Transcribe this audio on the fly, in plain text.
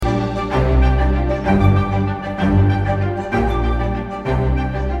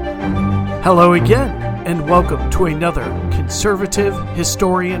Hello again, and welcome to another Conservative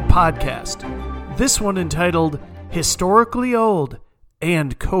Historian podcast. This one entitled Historically Old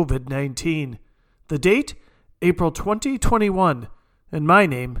and COVID-19. The date, April 2021, and my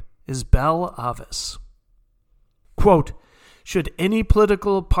name is Bel Avis. Quote, should any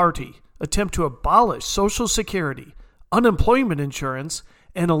political party attempt to abolish Social Security, unemployment insurance,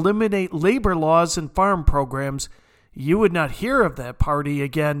 and eliminate labor laws and farm programs, you would not hear of that party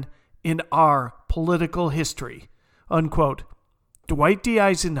again in our political history. Unquote. Dwight D.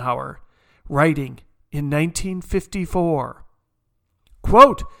 Eisenhower, writing in 1954.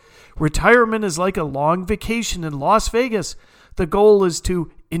 Quote, retirement is like a long vacation in Las Vegas. The goal is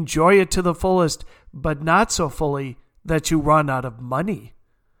to enjoy it to the fullest, but not so fully that you run out of money.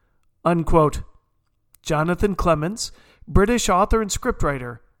 Unquote. Jonathan Clements, British author and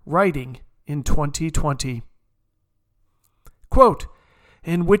scriptwriter, writing in 2020. Quote,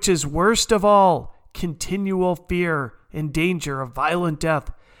 and which is worst of all, continual fear and danger of violent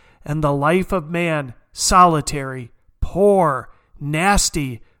death, and the life of man solitary, poor,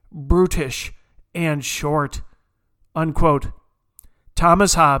 nasty, brutish, and short. Unquote.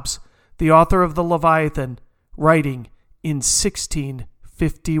 Thomas Hobbes, the author of the Leviathan, writing in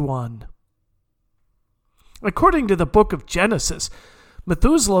 1651. According to the book of Genesis,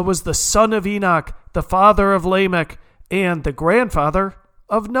 Methuselah was the son of Enoch, the father of Lamech, and the grandfather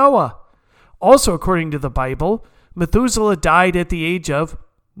of Noah. Also, according to the Bible, Methuselah died at the age of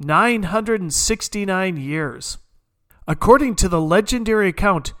 969 years. According to the legendary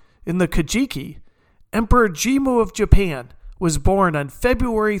account in the Kojiki, Emperor Jimmu of Japan was born on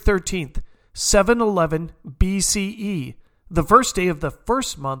February 13th, 711 BCE, the first day of the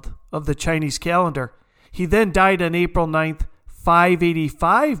first month of the Chinese calendar. He then died on April 9th,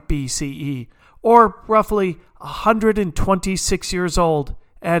 585 BCE, or roughly 126 years old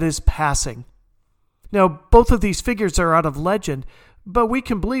at his passing. Now, both of these figures are out of legend, but we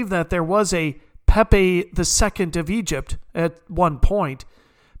can believe that there was a Pepi II of Egypt at one point.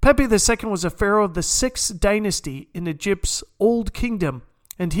 Pepi II was a pharaoh of the 6th dynasty in Egypt's Old Kingdom,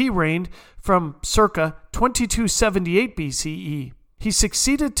 and he reigned from circa 2278 BCE. He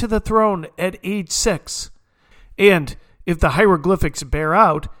succeeded to the throne at age 6, and if the hieroglyphics bear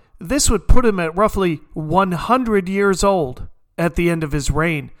out, this would put him at roughly 100 years old at the end of his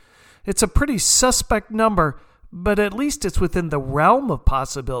reign. It's a pretty suspect number, but at least it's within the realm of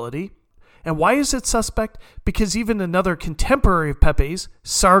possibility. And why is it suspect? Because even another contemporary of Pepi's,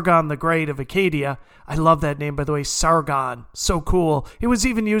 Sargon the Great of Acadia, I love that name, by the way, Sargon, so cool. It was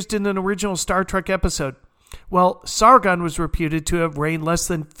even used in an original Star Trek episode. Well, Sargon was reputed to have reigned less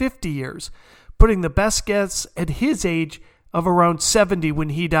than 50 years, putting the best guess at his age of around 70 when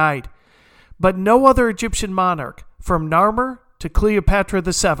he died. But no other Egyptian monarch, from Narmer to Cleopatra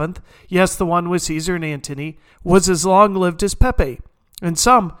VII, yes, the one with Caesar and Antony, was as long-lived as Pepi. And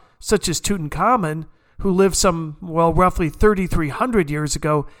some, such as Tutankhamun, who lived roughly 3,300 years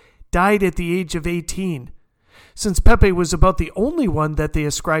ago, died at the age of 18. Since Pepi was about the only one that they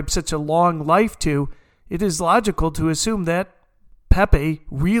ascribed such a long life to, it is logical to assume that Pepi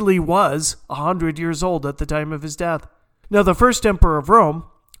really was 100 years old at the time of his death. Now, the first emperor of Rome,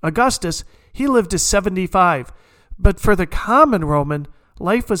 Augustus, he lived to 75, but for the common Roman,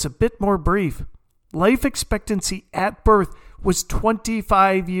 life was a bit more brief. Life expectancy at birth was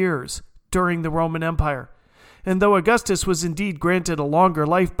 25 years during the Roman Empire. And though Augustus was indeed granted a longer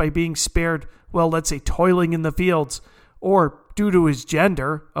life by being spared, let's say toiling in the fields, or due to his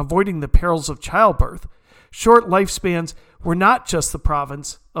gender, avoiding the perils of childbirth, short lifespans were not just the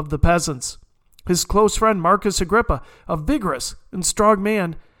province of the peasants. His close friend Marcus Agrippa, a vigorous and strong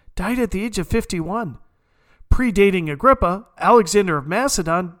man, died at the age of 51. Predating Agrippa, Alexander of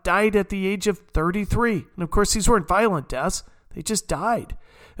Macedon died at the age of 33. And of course, these weren't violent deaths. They just died.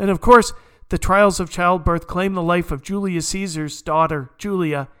 And of course, the trials of childbirth claimed the life of Julius Caesar's daughter,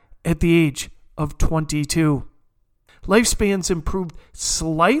 Julia, at the age of 22. Lifespans improved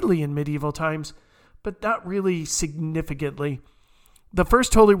slightly in medieval times, but not really significantly. The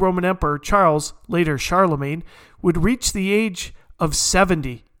first Holy Roman Emperor, Charles, later Charlemagne, would reach the age of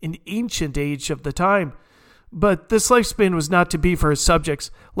 70, an ancient age of the time. But this lifespan was not to be for his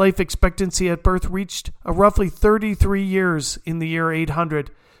subjects. Life expectancy at birth reached a roughly 33 years in the year 800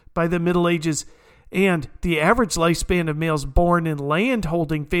 by the Middle Ages, and the average lifespan of males born in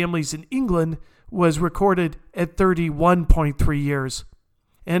land-holding families in England was recorded at 31.3 years.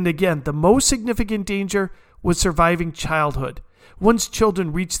 And again, the most significant danger was surviving childhood. Once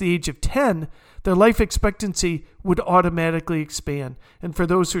children reached the age of 10, their life expectancy would automatically expand. And for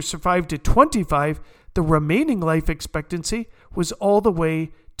those who survived to 25, the remaining life expectancy was all the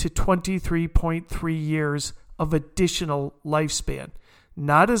way to 23.3 years of additional lifespan.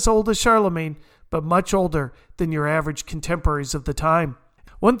 Not as old as Charlemagne, but much older than your average contemporaries of the time.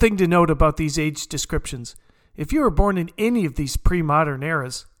 One thing to note about these age descriptions: if you were born in any of these pre-modern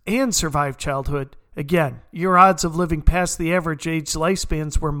eras and survived childhood, again, your odds of living past the average age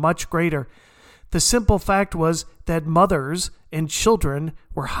lifespans were much greater. The simple fact was that mothers and children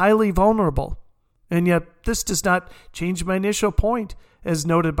were highly vulnerable. And yet, this does not change my initial point, as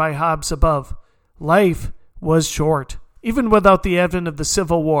noted by Hobbes above. Life was short. Even without the advent of the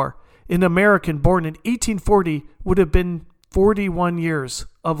Civil War, an American born in 1840 would have been 41 years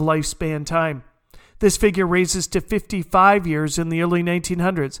of lifespan time. This figure raises to 55 years in the early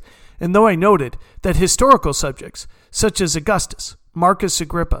 1900s, and though I noted that historical subjects such as Augustus, Marcus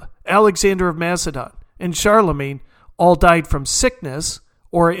Agrippa, Alexander of Macedon, and Charlemagne all died from sickness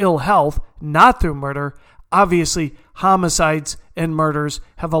or ill health, not through murder, obviously homicides and murders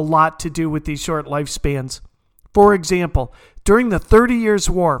have a lot to do with these short lifespans. For example, during the 30 Years'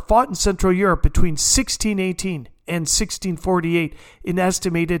 War fought in Central Europe between 1618 and 1648, an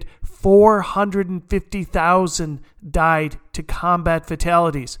estimated 450,000 died to combat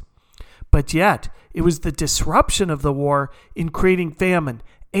fatalities. But yet, it was the disruption of the war in creating famine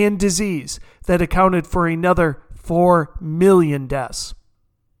and disease that accounted for another 4 million deaths.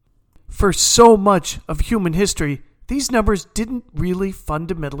 For so much of human history, these numbers didn't really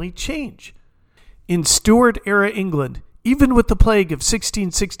fundamentally change. In Stuart-era England, even with the plague of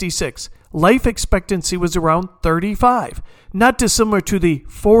 1666, life expectancy was around 35, not dissimilar to the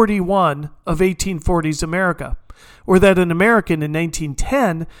 41 of 1840s America, or that an American in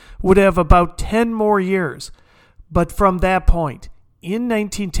 1910 would have about 10 more years. But from that point, in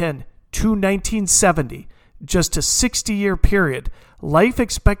 1910 to 1970, just a 60-year period, life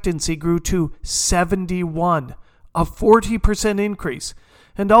expectancy grew to 71, a 40% increase.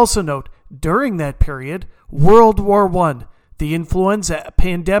 And also note, during that period, World War I, the influenza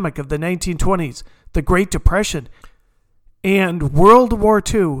pandemic of the 1920s, the Great Depression, and World War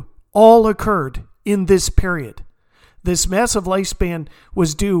II all occurred in this period. This massive lifespan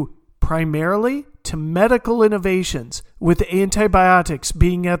was due primarily to medical innovations, with antibiotics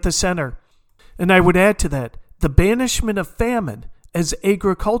being at the center. And I would add to that the banishment of famine as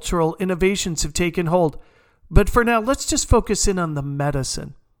agricultural innovations have taken hold. But for now, let's just focus in on the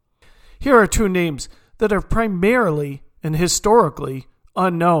medicine. Here are two names that are primarily and historically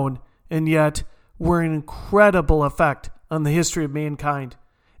unknown, and yet were an incredible effect on the history of mankind.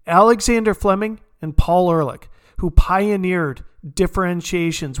 Alexander Fleming and Paul Ehrlich, who pioneered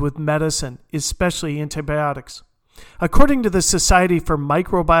differentiations with medicine, especially antibiotics. According to the Society for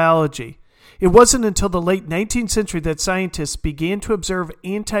Microbiology, it wasn't until the late 19th century that scientists began to observe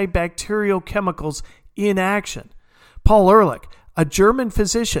antibacterial chemicals in action. Paul Ehrlich, a German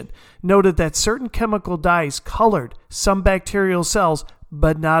physician, noted that certain chemical dyes colored some bacterial cells,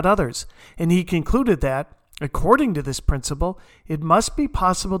 but not others, and he concluded that, according to this principle, it must be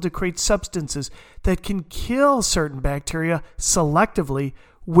possible to create substances that can kill certain bacteria selectively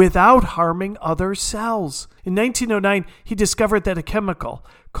without harming other cells. In 1909, he discovered that a chemical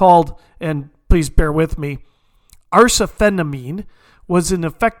called, and please bear with me, arsenophenamine was an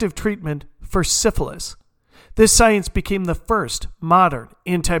effective treatment for syphilis. This science became the first modern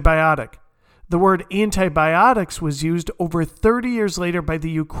antibiotic. The word antibiotics was used over 30 years later by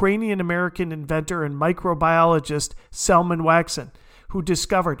the Ukrainian-American inventor and microbiologist Salman Waxman, who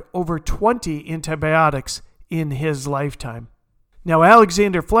discovered over 20 antibiotics in his lifetime. Now,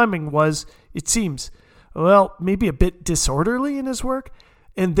 Alexander Fleming was, it seems, maybe a bit disorderly in his work,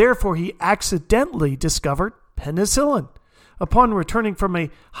 and therefore he accidentally discovered penicillin. Upon returning from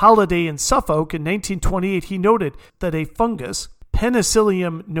a holiday in Suffolk in 1928, he noted that a fungus,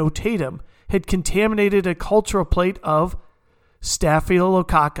 Penicillium notatum, had contaminated a cultural plate of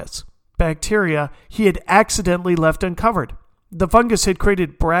Staphylococcus bacteria he had accidentally left uncovered. The fungus had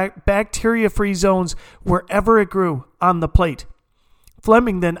created bacteria-free zones wherever it grew on the plate.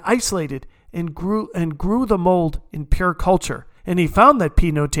 Fleming then isolated and grew the mold in pure culture, and he found that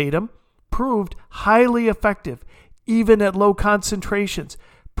P. notatum proved highly effective even at low concentrations,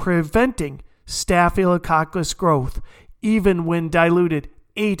 preventing Staphylococcus growth even when diluted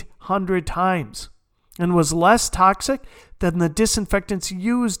 800 times, and was less toxic than the disinfectants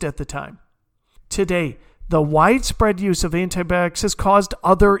used at the time. Today, the widespread use of antibiotics has caused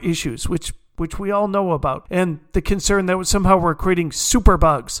other issues, which we all know about, and the concern that somehow we're creating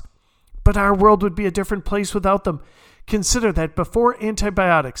superbugs. But our world would be a different place without them. Consider that before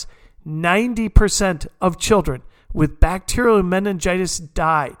antibiotics, 90% of children with bacterial meningitis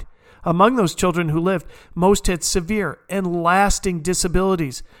died. Among those children who lived, most had severe and lasting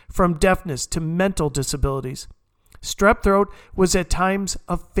disabilities, from deafness to mental disabilities. Strep throat was at times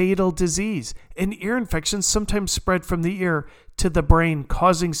a fatal disease, and ear infections sometimes spread from the ear to the brain,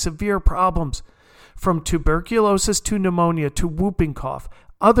 causing severe problems. From tuberculosis to pneumonia to whooping cough,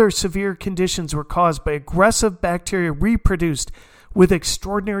 other severe conditions were caused by aggressive bacteria reproduced with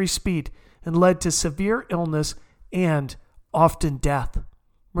extraordinary speed and led to severe illness and often death.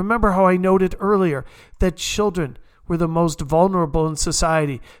 Remember how I noted earlier that children were the most vulnerable in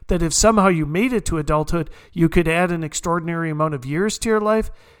society, that if somehow you made it to adulthood, you could add an extraordinary amount of years to your life?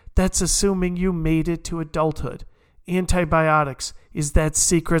 That's assuming you made it to adulthood. Antibiotics is that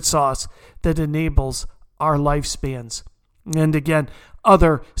secret sauce that enables our lifespans. And again,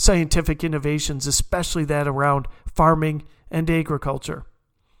 other scientific innovations, especially that around farming and agriculture.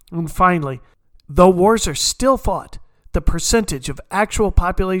 And finally, though wars are still fought, the percentage of actual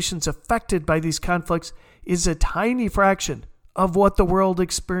populations affected by these conflicts is a tiny fraction of what the world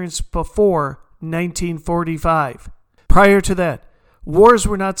experienced before 1945. Prior to that, wars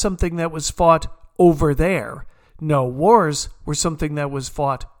were not something that was fought over there. No, wars were something that was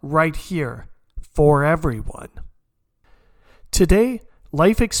fought right here for everyone. Today,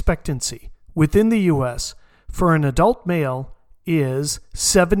 life expectancy within the U.S. for an adult male is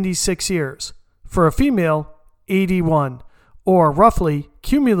 76 years. For a female, 81, or roughly,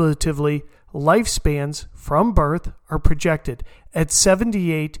 cumulatively, lifespans from birth are projected at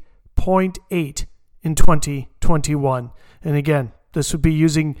 78.8 in 2021. And again, this would be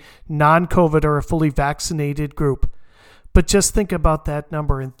using non-COVID or a fully vaccinated group. But just think about that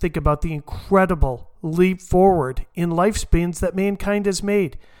number and think about the incredible leap forward in lifespans that mankind has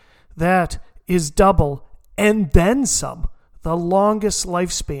made. That is double and then some, the longest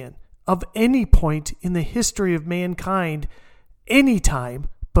lifespan of any point in the history of mankind, any time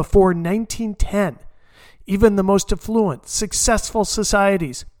before 1910. Even the most affluent, successful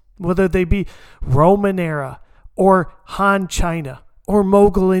societies, whether they be Roman era or Han China or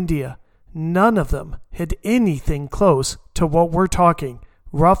Mughal India, none of them had anything close to what we're talking,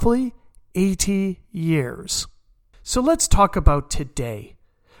 roughly 80 years. So let's talk about today.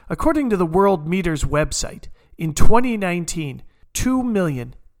 According to the World Meters website, in 2019,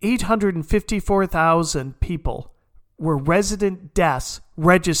 2,854,000 people were resident deaths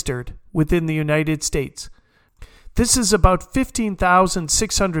registered within the United States. This is about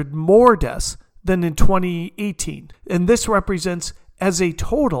 15,600 more deaths than in 2018, and this represents, as a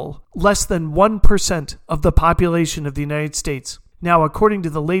total, less than 1% of the population of the United States. Now, according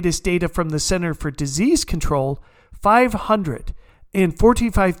to the latest data from the Center for Disease Control,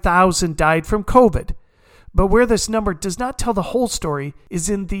 545,000 died from COVID. But where this number does not tell the whole story is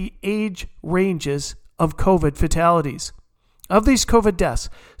in the age ranges of COVID fatalities. Of these COVID deaths,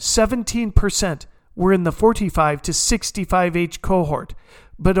 17% were in the 45 to 65 age cohort,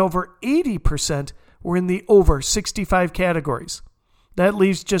 but over 80% were in the over 65 categories. That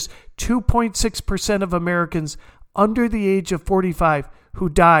leaves just 2.6% of Americans under the age of 45 who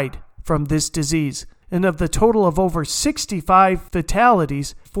died from this disease. And of the total of over 65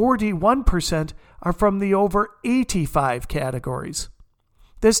 fatalities, 41% are from the over 85 categories.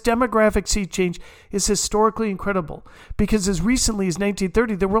 This demographic sea change is historically incredible because as recently as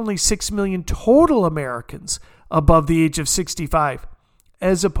 1930, there were only 6 million total Americans above the age of 65,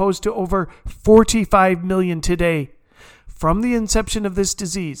 as opposed to over 45 million today. From the inception of this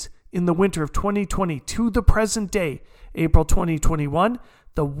disease in the winter of 2020 to the present day, April 2021,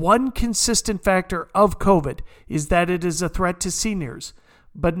 the one consistent factor of COVID is that it is a threat to seniors,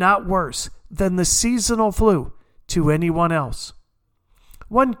 but not worse than the seasonal flu to anyone else.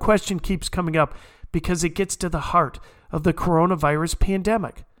 One question keeps coming up because it gets to the heart of the coronavirus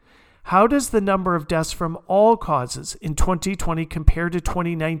pandemic. How does the number of deaths from all causes in 2020 compare to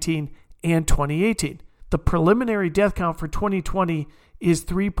 2019 and 2018? The preliminary death count for 2020 is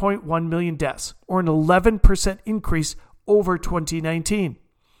 3.1 million deaths, or an 11% increase over 2019.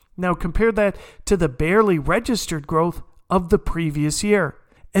 Now compare that to the barely registered growth of the previous year,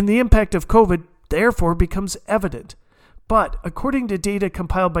 and the impact of COVID therefore becomes evident. But according to data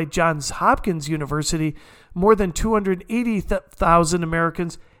compiled by Johns Hopkins University, more than 280,000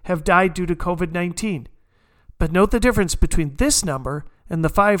 Americans have died due to COVID-19. But note the difference between this number and the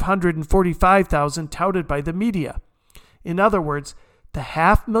 545,000 touted by the media. In other words, the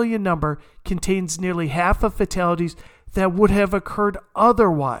 500,000 number contains nearly half of fatalities that would have occurred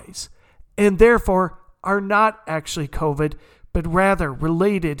otherwise, and therefore are not actually COVID, but rather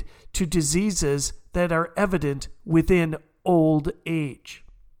related to diseases that are evident within old age.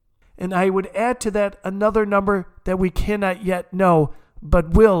 And I would add to that another number that we cannot yet know,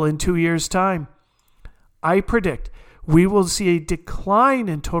 but will in 2 years' time. I predict we will see a decline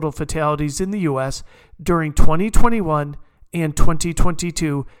in total fatalities in the U.S. during 2021 and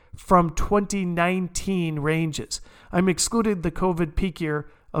 2022 from 2019 ranges. I'm excluding the COVID peak year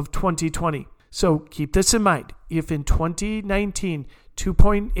of 2020. So keep this in mind. If in 2019,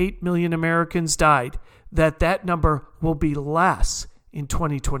 2.8 million Americans died, that number will be less in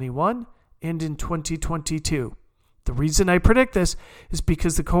 2021 and in 2022. The reason I predict this is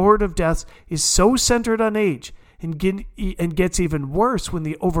because the cohort of deaths is so centered on age and gets even worse when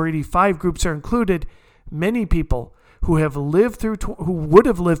the over 85 groups are included. Many people who would have lived through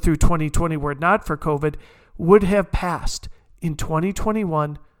 2020 were it not for COVID would have passed in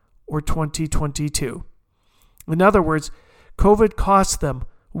 2021 or 2022. In other words, COVID cost them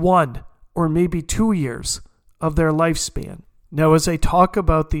 1 or maybe 2 years of their lifespan. Now, as I talk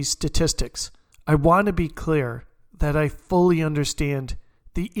about these statistics, I want to be clear that I fully understand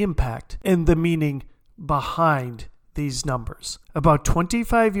the impact and the meaning behind these numbers. About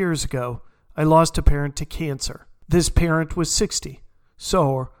 25 years ago, I lost a parent to cancer. This parent was 60,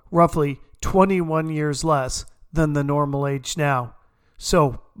 so roughly 21 years less than the normal age now.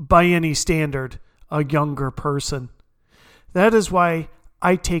 So, by any standard, a younger person. That is why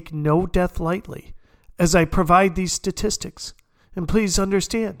I take no death lightly as I provide these statistics. And please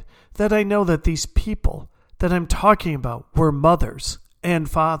understand that I know that these people that I'm talking about were mothers and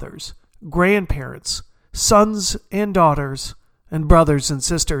fathers, grandparents, sons and daughters, and brothers and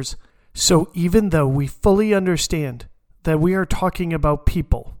sisters. So even though we fully understand that we are talking about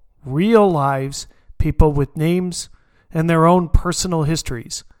people, real lives, people with names and their own personal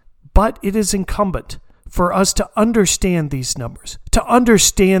histories, but it is incumbent for us to understand these numbers, to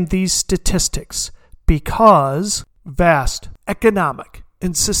understand these statistics, because vast economic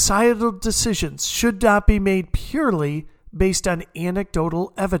and societal decisions should not be made purely based on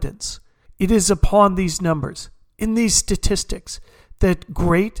anecdotal evidence. It is upon these numbers, in these statistics, that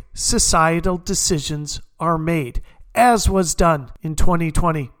great societal decisions are made, as was done in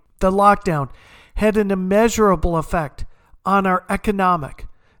 2020. The lockdown had an immeasurable effect on our economic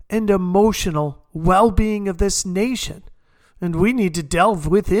and emotional well-being of this nation. And we need to delve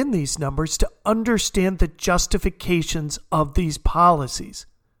within these numbers to understand the justifications of these policies.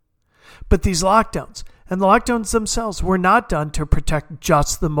 But these lockdowns and the lockdowns themselves were not done to protect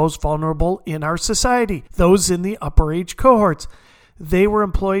just the most vulnerable in our society, those in the upper age cohorts. They were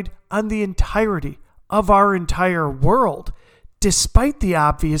employed on the entirety of our entire world, despite the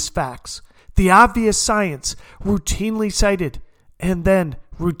obvious facts, the obvious science routinely cited and then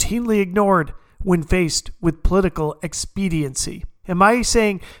routinely ignored when faced with political expediency. Am I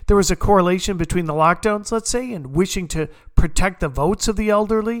saying there was a correlation between the lockdowns, let's say, and wishing to protect the votes of the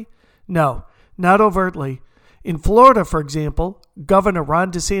elderly? No, not overtly. In Florida, for example, Governor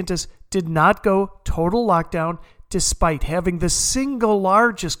Ron DeSantis did not go total lockdown despite having the single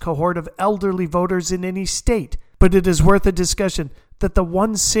largest cohort of elderly voters in any state. But it is worth a discussion that the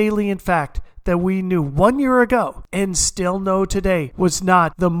one salient fact that we knew 1 year ago and still know today was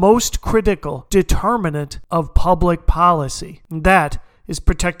not the most critical determinant of public policy. And that is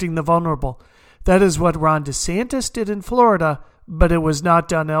protecting the vulnerable. That is what Ron DeSantis did in Florida, but it was not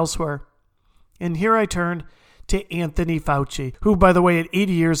done elsewhere. And here I turn to Anthony Fauci, who, by the way, at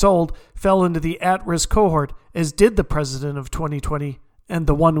 80 years old, fell into the at-risk cohort, as did the president of 2020 and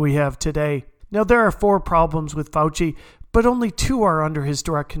the one we have today. Now, there are 4 problems with Fauci, but only 2 are under his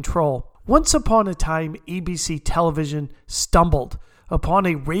direct control. Once upon a time, ABC television stumbled upon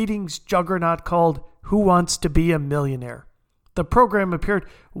a ratings juggernaut called Who Wants to Be a Millionaire? The program appeared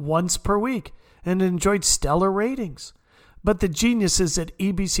once per week and enjoyed stellar ratings. But the geniuses at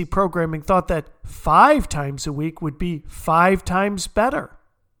ABC programming thought that 5 times a week would be 5 times better.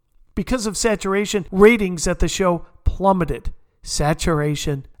 Because of saturation, ratings at the show plummeted.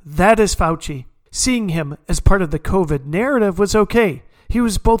 Saturation. That is Fauci. Seeing him as part of the COVID narrative was okay. He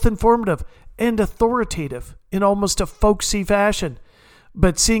was both informative and authoritative in almost a folksy fashion.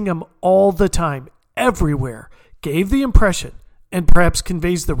 But seeing him all the time, everywhere, gave the impression, and perhaps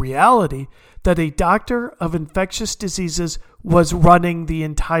conveys the reality, that a doctor of infectious diseases was running the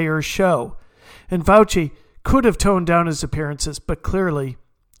entire show. And Fauci could have toned down his appearances, but clearly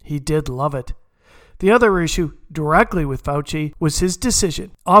he did love it. The other issue directly with Fauci was his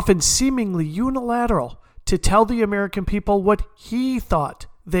decision, often seemingly unilateral, to tell the American people what he thought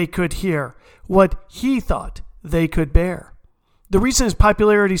they could hear, what he thought they could bear. The reason his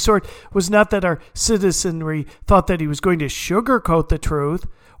popularity soared was not that our citizenry thought that he was going to sugarcoat the truth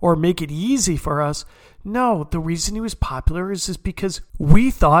or make it easy for us. No, the reason he was popular is because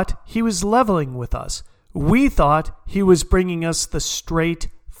we thought he was leveling with us. We thought he was bringing us the straight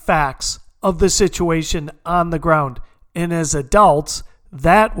facts of the situation on the ground. And as adults,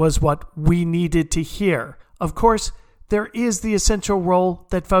 that was what we needed to hear. Of course, there is the essential role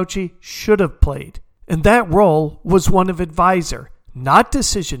that Fauci should have played. And that role was one of advisor, not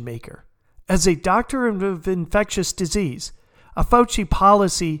decision maker. As a doctor of infectious disease, a Fauci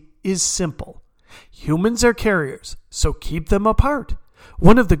policy is simple. Humans are carriers, so keep them apart.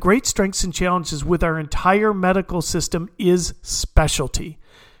 One of the great strengths and challenges with our entire medical system is specialty.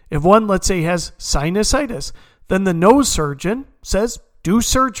 If one, let's say, has sinusitis, then the nose surgeon says, do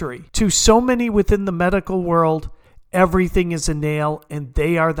surgery. To so many within the medical world, everything is a nail and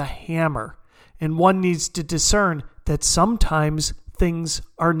they are the hammer. And one needs to discern that sometimes things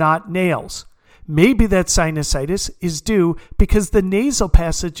are not nails. Maybe that sinusitis is due because the nasal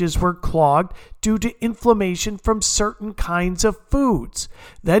passages were clogged due to inflammation from certain kinds of foods.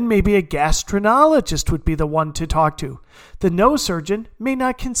 Then maybe a gastroenterologist would be the one to talk to. The nose surgeon may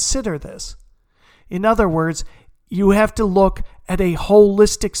not consider this. In other words, you have to look at a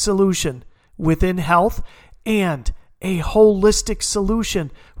holistic solution within health and a holistic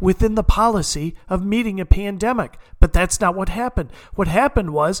solution within the policy of meeting a pandemic. But that's not what happened. What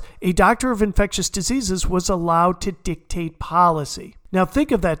happened was a doctor of infectious diseases was allowed to dictate policy. Now think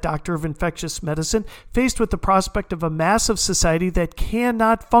of that doctor of infectious medicine faced with the prospect of a massive society that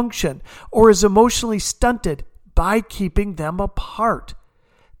cannot function or is emotionally stunted by keeping them apart.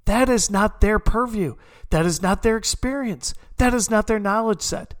 That is not their purview. That is not their experience. That is not their knowledge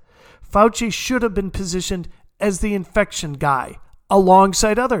set. Fauci should have been positioned as the infection guy,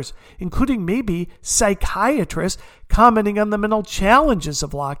 alongside others, including maybe psychiatrists commenting on the mental challenges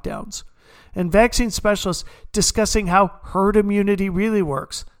of lockdowns, and vaccine specialists discussing how herd immunity really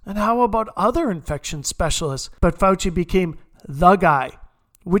works, and how about other infection specialists. But Fauci became the guy,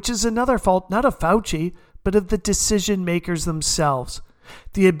 which is another fault not of Fauci, but of the decision makers themselves.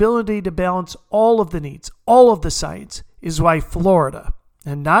 The ability to balance all of the needs, all of the science, is why Florida,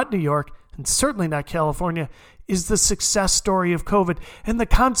 and not New York, and certainly not California, is the success story of COVID and the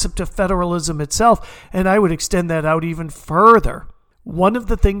concept of federalism itself. And I would extend that out even further. One of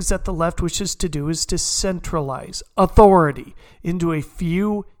the things that the left wishes to do is to centralize authority into a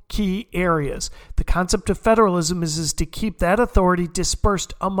few key areas. The concept of federalism is to keep that authority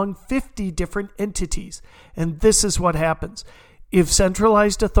dispersed among 50 different entities. And this is what happens. If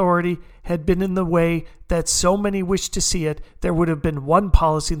centralized authority had been in the way that so many wish to see it, there would have been one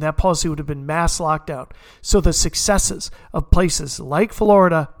policy, and that policy would have been mass lockdown. So the successes of places like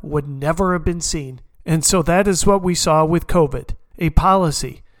Florida would never have been seen. And so that is what we saw with COVID, a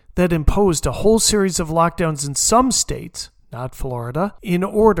policy that imposed a whole series of lockdowns in some states, not Florida, in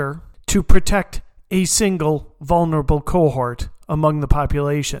order to protect a single vulnerable cohort among the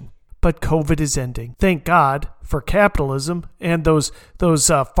population. But COVID is ending. Thank God for capitalism and those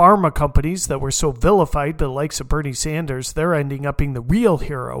pharma companies that were so vilified by the likes of Bernie Sanders. They're ending up being the real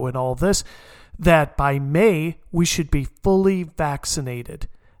hero in all this, that by May, we should be fully vaccinated.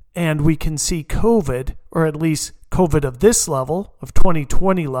 And we can see COVID, or at least COVID of this level, of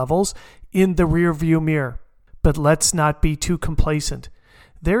 2020 levels, in the rearview mirror. But let's not be too complacent.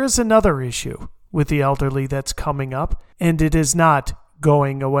 There is another issue with the elderly that's coming up, and it is not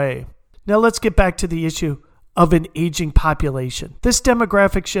going away. Now let's get back to the issue of an aging population. This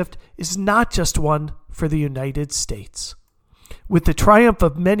demographic shift is not just one for the United States. With the triumph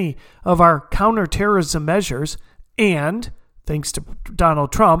of many of our counterterrorism measures and, thanks to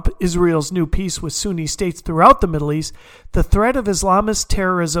Donald Trump, Israel's new peace with Sunni states throughout the Middle East, the threat of Islamist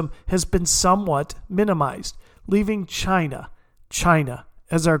terrorism has been somewhat minimized, leaving China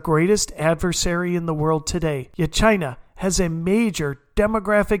as our greatest adversary in the world today. Yet China has a major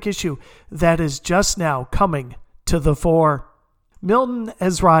demographic issue that is just now coming to the fore. Milton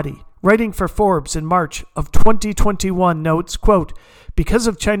Ezrati, writing for Forbes in March of 2021, notes, quote, because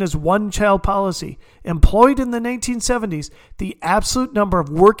of China's one-child policy employed in the 1970s, the absolute number of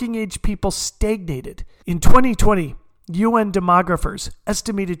working-age people stagnated. In 2020, UN demographers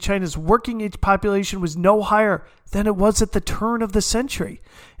estimated China's working-age population was no higher than it was at the turn of the century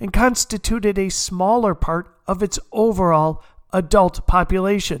and constituted a smaller part of its overall adult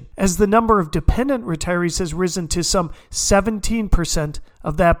population, as the number of dependent retirees has risen to some 17%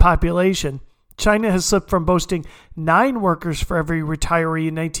 of that population. China has slipped from boasting 9 workers for every retiree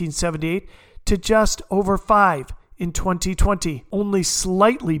in 1978 to just over 5 in 2020, only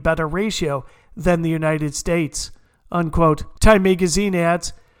slightly better ratio than the United States. Unquote. Time magazine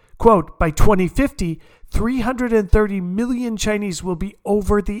adds, quote, by 2050, 330 million Chinese will be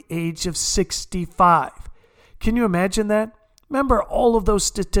over the age of 65. Can you imagine that? Remember all of those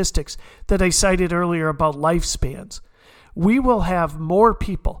statistics that I cited earlier about lifespans. We will have more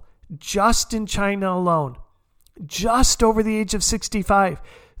people just in China alone, just over the age of 65,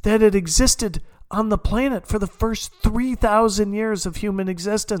 that had existed on the planet for the first 3,000 years of human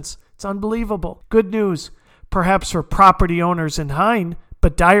existence. It's unbelievable. Good news, perhaps for property owners in Hein,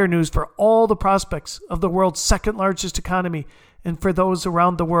 but dire news for all the prospects of the world's second largest economy and for those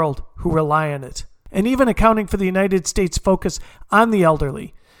around the world who rely on it. And even accounting for the United States' focus on the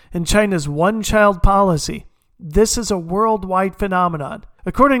elderly and China's one-child policy, this is a worldwide phenomenon.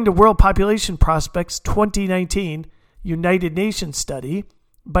 According to World Population Prospects 2019 United Nations study,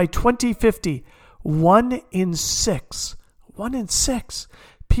 by 2050, 1 in 6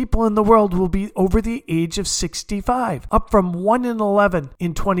 people in the world will be over the age of 65, up from 1 in 11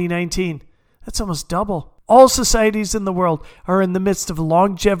 in 2019. That's almost double. All societies in the world are in the midst of a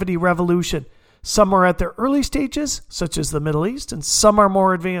longevity revolution. Some are at their early stages, such as the Middle East, and some are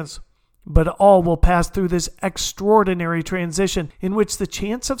more advanced. But all will pass through this extraordinary transition in which the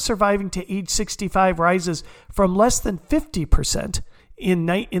chance of surviving to age 65 rises from less than 50% in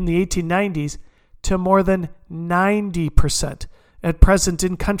the 1890s to more than 90% at present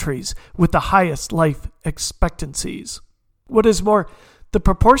in countries with the highest life expectancies. What is more, the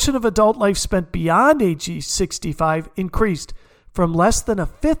proportion of adult life spent beyond age 65 increased from less than a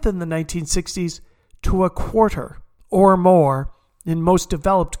fifth in the 1960s to a quarter or more in most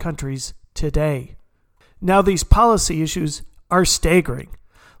developed countries today. Now, these policy issues are staggering.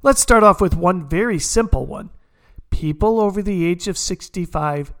 Let's start off with one very simple one. People over the age of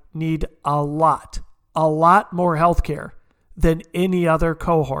 65 need a lot more health care than any other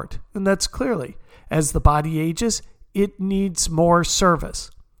cohort. And that's clearly, as the body ages, it needs more service.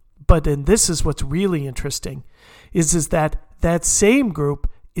 But, and this is what's really interesting, is that same group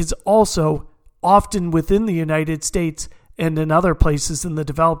is also often within the United States and in other places in the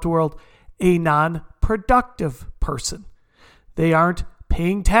developed world, a non-productive person. They aren't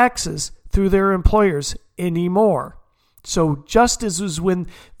paying taxes through their employers anymore. So just as is when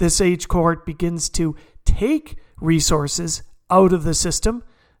this age cohort begins to take resources out of the system,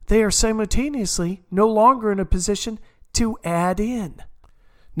 they are simultaneously no longer in a position to add in.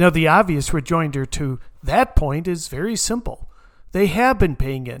 Now, the obvious rejoinder to that point is very simple. They have been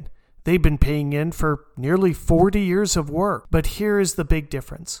paying in. They've been paying in for nearly 40 years of work. But here is the big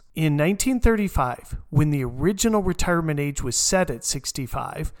difference. In 1935, when the original retirement age was set at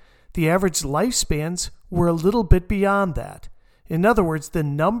 65, the average lifespans were a little bit beyond that. In other words, the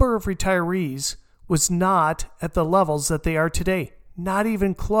number of retirees was not at the levels that they are today, not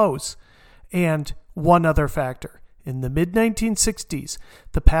even close. And one other factor. In the mid-1960s,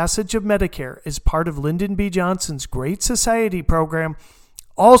 the passage of Medicare as part of Lyndon B. Johnson's Great Society program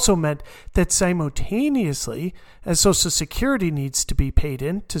also meant that simultaneously, as Social Security needs to be paid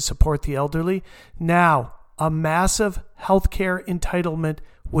in to support the elderly, now a massive healthcare entitlement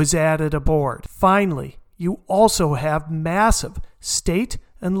was added aboard. Finally, you also have massive state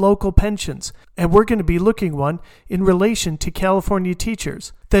and local pensions, and we're going to be looking one in relation to California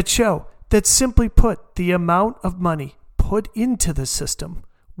teachers that show that, simply put, the amount of money put into the system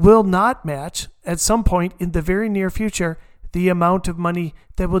will not match, at some point in the very near future, the amount of money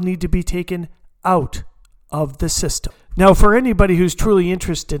that will need to be taken out of the system. Now, for anybody who's truly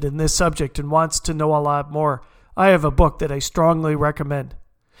interested in this subject and wants to know a lot more, I have a book that I strongly recommend.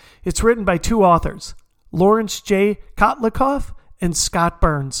 It's written by two authors, Lawrence J. Kotlikoff and Scott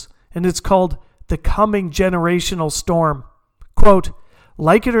Burns, and it's called The Coming Generational Storm. Quote,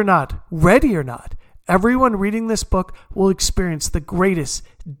 like it or not, ready or not, everyone reading this book will experience the greatest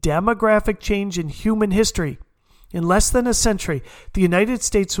demographic change in human history. In less than a century, the United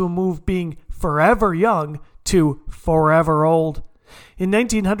States will move being forever young to forever old. In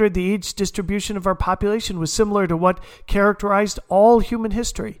 1900, the age distribution of our population was similar to what characterized all human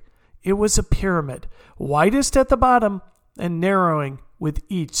history. It was a pyramid, widest at the bottom and narrowing with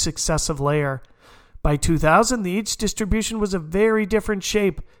each successive layer. By 2000, the age distribution was a very different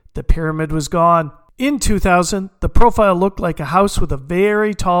shape. The pyramid was gone. In 2000, the profile looked like a house with a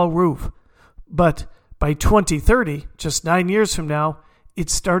very tall roof. But by 2030, just 9 years from now,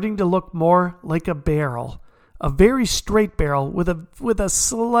 it's starting to look more like a barrel. A very straight barrel with a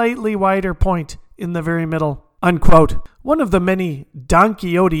slightly wider point in the very middle. Unquote. One of the many Don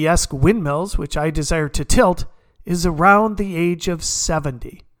Quixote-esque windmills which I desire to tilt is around the age of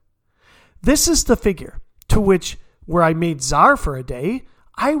 70. This is the figure to which, were I made czar for a day,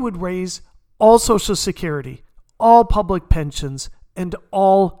 I would raise all Social Security, all public pensions, and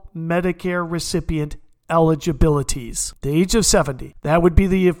all Medicare recipient eligibilities. The age of 70. That would be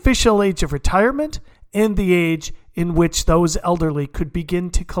the official age of retirement and the age in which those elderly could begin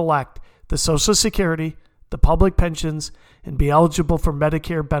to collect the Social Security, the public pensions, and be eligible for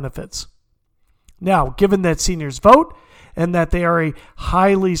Medicare benefits. Now, given that seniors vote and that they are a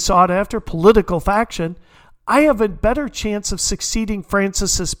highly sought-after political faction, I have a better chance of succeeding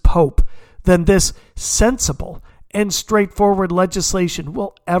Francis as Pope than this sensible and straightforward legislation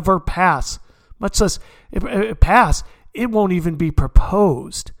will ever pass. Much less pass, it won't even be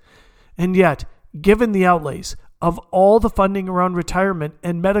proposed. And yet, given the outlays of all the funding around retirement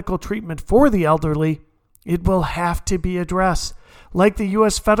and medical treatment for the elderly, it will have to be addressed. Like the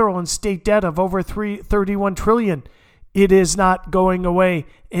U.S. federal and state debt of over $31 trillion, it is not going away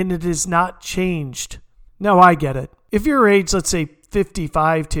and it is not changed. Now, I get it. If you're age, let's say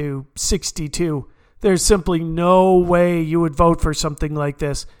 55 to 62, there's simply no way you would vote for something like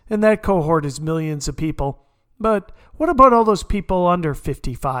this, and that cohort is millions of people. But what about all those people under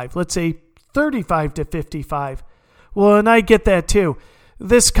 55? Let's say 35 to 55. Well, and I get that too.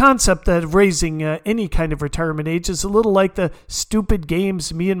 This concept of raising any kind of retirement age is a little like the stupid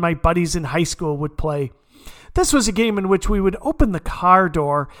games me and my buddies in high school would play. This was a game in which we would open the car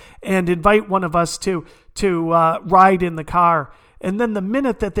door and invite one of us to ride in the car. And then the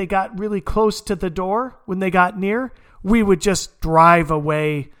minute that they got really close to the door, when they got near, we would just drive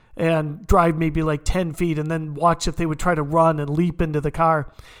away and drive maybe like 10 feet and then watch if they would try to run and leap into the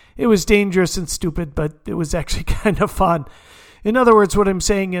car. It was dangerous and stupid, but it was actually kind of fun. In other words, what I'm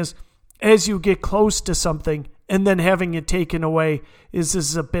saying is, as you get close to something and then having it taken away, this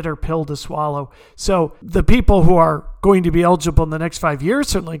is a bitter pill to swallow. So the people who are going to be eligible in the next 5 years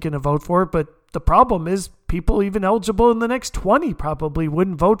certainly going to vote for it, but the problem is people even eligible in the next 20 probably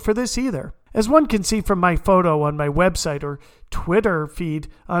wouldn't vote for this either. As one can see from my photo on my website or Twitter feed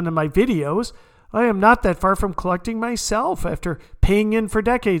on my videos, I am not that far from collecting myself after paying in for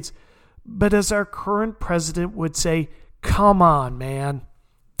decades. But as our current president would say, come on, man.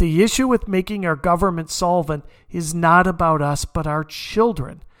 The issue with making our government solvent is not about us, but our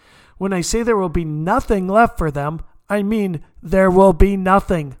children. When I say there will be nothing left for them, I mean there will be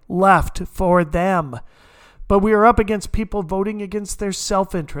nothing left for them. But we are up against people voting against their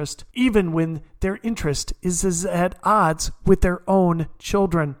self-interest, even when their interest is at odds with their own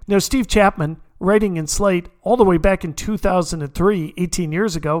children. Now, Steve Chapman, writing in Slate all the way back in 2003, 18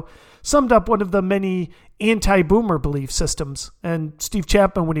 years ago, summed up one of the many anti-boomer belief systems. And Steve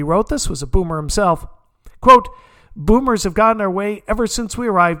Chapman, when he wrote this, was a boomer himself. Quote, boomers have gotten our way ever since we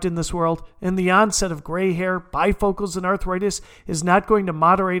arrived in this world, and the onset of gray hair, bifocals, and arthritis is not going to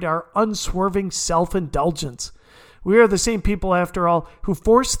moderate our unswerving self-indulgence. We are the same people, after all, who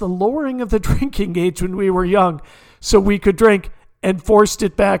forced the lowering of the drinking age when we were young so we could drink, and forced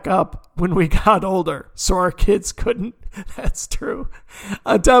it back up when we got older so our kids couldn't. That's true.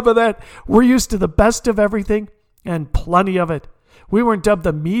 On top of that, we're used to the best of everything and plenty of it. We weren't dubbed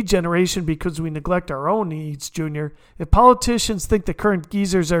the me generation because we neglect our own needs, Junior. If politicians think the current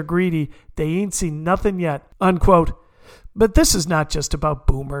geezers are greedy, they ain't seen nothing yet, unquote. But this is not just about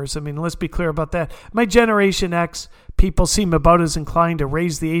boomers. I mean, let's be clear about that. My Generation X people seem about as inclined to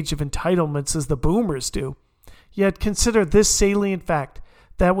raise the age of entitlements as the boomers do. Yet consider this salient fact.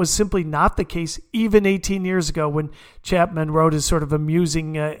 That was simply not the case even 18 years ago when Chapman wrote his sort of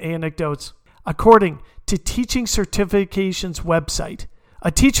amusing anecdotes. According to Teaching Certification's website, a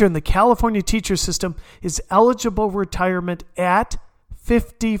teacher in the California teacher system is eligible for retirement at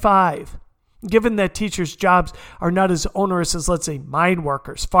 55. Given that teachers' jobs are not as onerous as, let's say, mine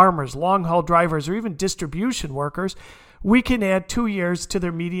workers, farmers, long-haul drivers, or even distribution workers, we can add 2 years to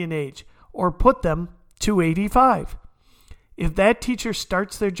their median age or put them to 85. If that teacher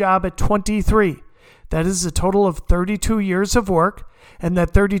starts their job at 23, that is a total of 32 years of work, and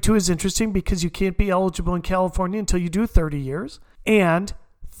that 32 is interesting because you can't be eligible in California until you do 30 years, and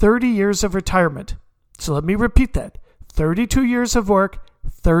 30 years of retirement. So let me repeat that. 32 years of work,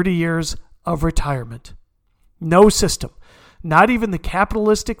 30 years of retirement. No system, not even the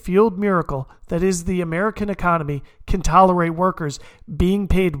capitalistic fueled miracle that is the American economy, can tolerate workers being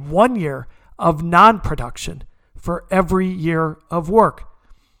paid 1 year of non-production for every year of work.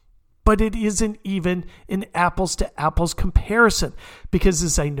 But it isn't even an apples-to-apples comparison because,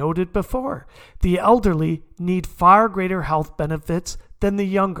 as I noted before, the elderly need far greater health benefits than the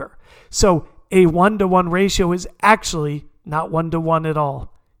younger. So a 1-to-1 ratio is actually not 1-to-1 at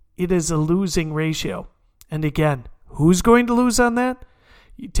all. It is a losing ratio. And again, who's going to lose on that?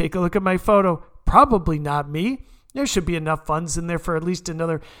 You take a look at my photo. Probably not me. There should be enough funds in there for at least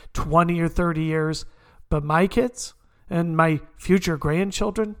another 20 or 30 years. But my kids and my future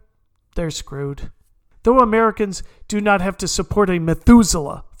grandchildren, they're screwed. Though Americans do not have to support a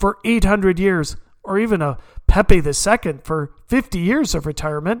Methuselah for 800 years, or even a Pepi II for 50 years of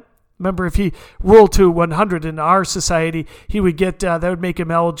retirement. Remember, if he ruled to 100 in our society, he would get that would make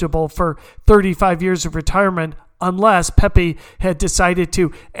him eligible for 35 years of retirement, unless Pepi had decided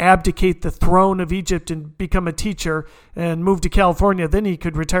to abdicate the throne of Egypt and become a teacher and move to California. Then he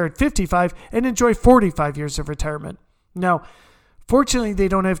could retire at 55 and enjoy 45 years of retirement. Now, fortunately, they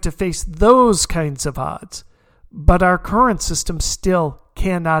don't have to face those kinds of odds, but our current system still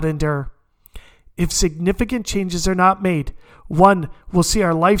cannot endure. If significant changes are not made, one, we'll see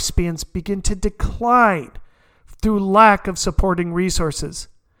our lifespans begin to decline through lack of supporting resources,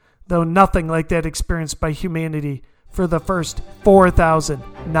 though nothing like that experienced by humanity for the first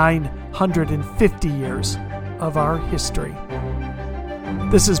 4,950 years of our history.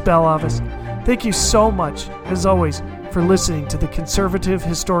 This is Bell Avis. Thank you so much, as always, for listening to the Conservative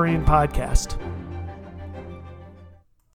Historian Podcast.